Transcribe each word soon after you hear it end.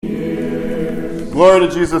Glory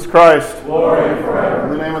to Jesus Christ. Glory forever.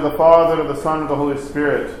 In the name of the Father, and of the Son, and of the Holy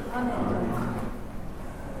Spirit. Amen.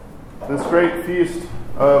 This great feast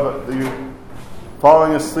of the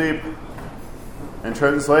falling asleep and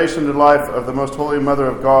translation to life of the Most Holy Mother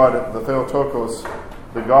of God, the Theotokos,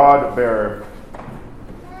 the God-bearer.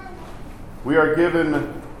 We are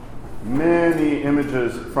given many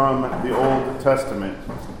images from the Old Testament.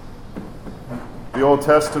 The Old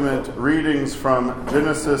Testament readings from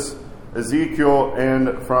Genesis, Ezekiel,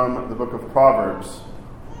 and from the book of Proverbs.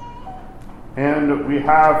 And we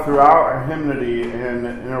have throughout our hymnody and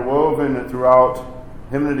interwoven throughout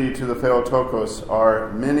hymnody to the Theotokos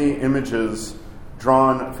are many images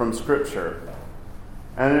drawn from Scripture.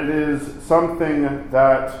 And it is something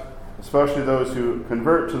that, especially those who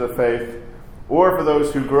convert to the faith, or for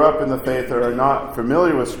those who grew up in the faith that are not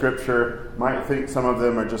familiar with Scripture, might think some of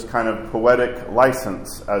them are just kind of poetic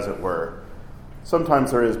license, as it were. Sometimes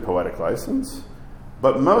there is poetic license,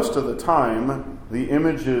 but most of the time, the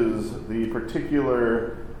images, the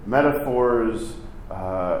particular metaphors,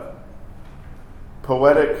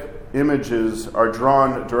 poetic images are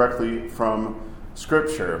drawn directly from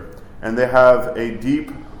Scripture, and they have a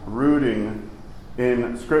deep rooting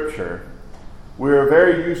in Scripture. We're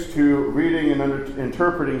very used to reading and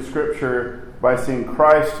interpreting Scripture by seeing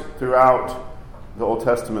Christ throughout the Old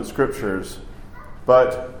Testament Scriptures.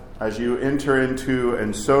 But as you enter into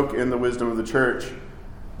and soak in the wisdom of the church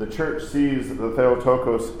sees the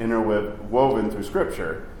Theotokos interwoven through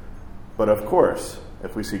Scripture. But of course,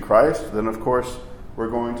 if we see Christ, then of course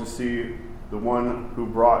we're going to see the one who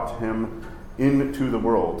brought him into the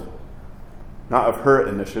world. Not of her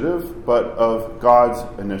initiative, but of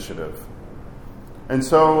God's initiative. And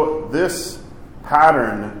so this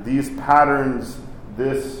pattern, these patterns,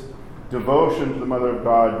 this devotion to the Mother of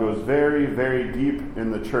God goes very, very deep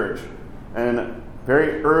in the church. And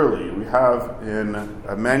very early, we have in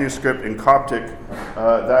a manuscript in Coptic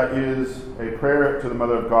that is a prayer to the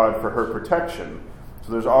Mother of God for her protection.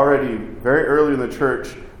 So there's already, very early in the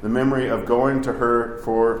church, the memory of going to her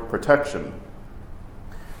for protection.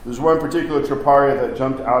 There's one particular troparia that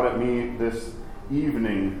jumped out at me this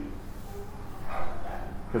evening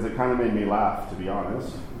because it kind of made me laugh, to be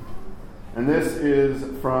honest. And this is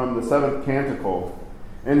from the 7th Canticle.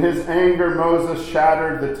 In his anger, Moses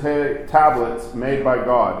shattered the tablets made by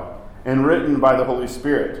God and written by the Holy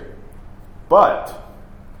Spirit. But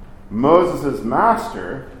Moses'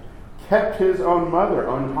 master kept his own mother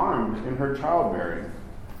unharmed in her childbearing.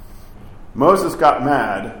 Moses got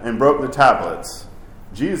mad and broke the tablets.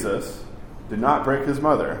 Jesus did not break his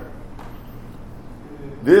mother.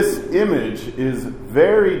 This image is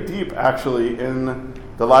very deep, actually, in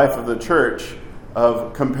the life of the church,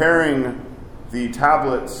 of comparing the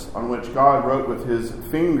tablets on which God wrote with his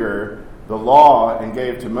finger the law and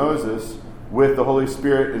gave to Moses, with the Holy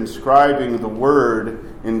Spirit inscribing the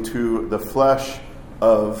word into the flesh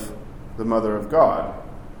of the Mother of God.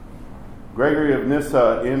 Gregory of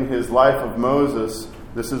Nyssa, in his Life of Moses,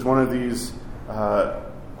 this is one of these, I'm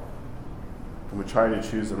trying to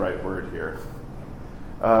choose the right word here.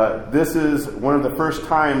 This is one of the first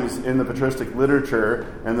times in the patristic literature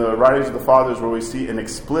and the writings of the fathers where we see an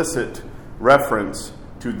explicit reference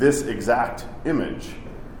to this exact image.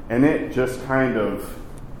 And it just kind of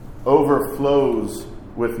overflows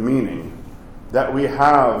with meaning. That we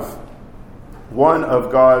have one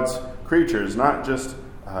of God's creatures, not just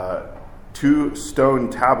 2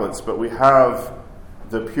 stone tablets, but we have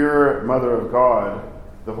the pure Mother of God,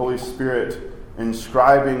 the Holy Spirit,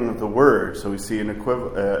 inscribing the Word. So we see an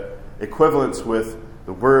equivalence with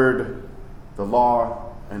the Word, the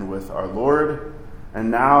law, and with our Lord. And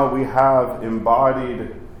now we have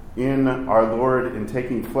embodied in our Lord, in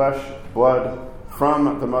taking flesh, blood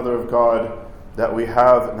from the Mother of God, that we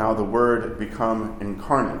have now the Word become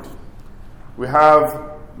incarnate. We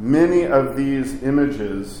have many of these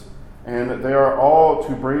images, and they are all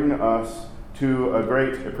to bring us to a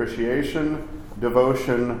great appreciation,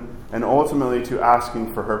 devotion, and ultimately to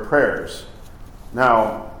asking for her prayers.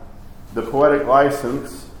 Now, the poetic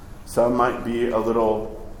license, some might be a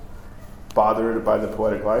little bothered by the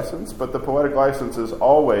poetic license, but the poetic license is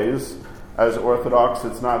always, as Orthodox,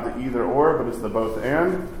 it's not the either or, but it's the both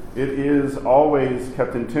and. It is always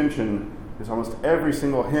kept in tension, because almost every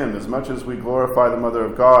single hymn, as much as we glorify the Mother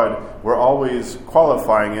of God, we're always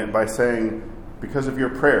qualifying it by saying, because of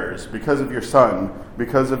your prayers, because of your Son,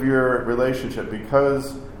 because of your relationship,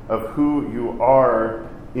 because of who you are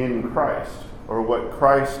in Christ, or what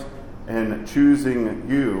Christ, in choosing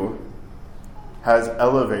you, has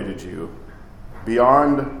elevated you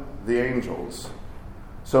beyond the angels.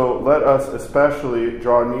 So let us especially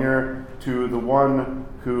draw near to the one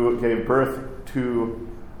who gave birth to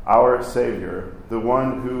our Savior, the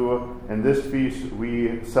one who in this feast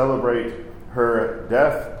we celebrate her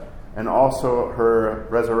death and also her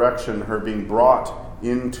resurrection, her being brought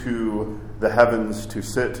into the heavens to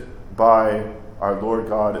sit by our Lord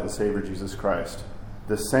God and Savior Jesus Christ.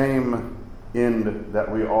 The same end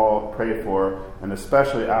that we all pray for, and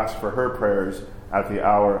especially ask for her prayers at the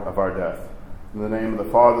hour of our death. In the name of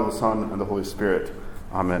the Father, the Son, and the Holy Spirit.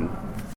 Amen.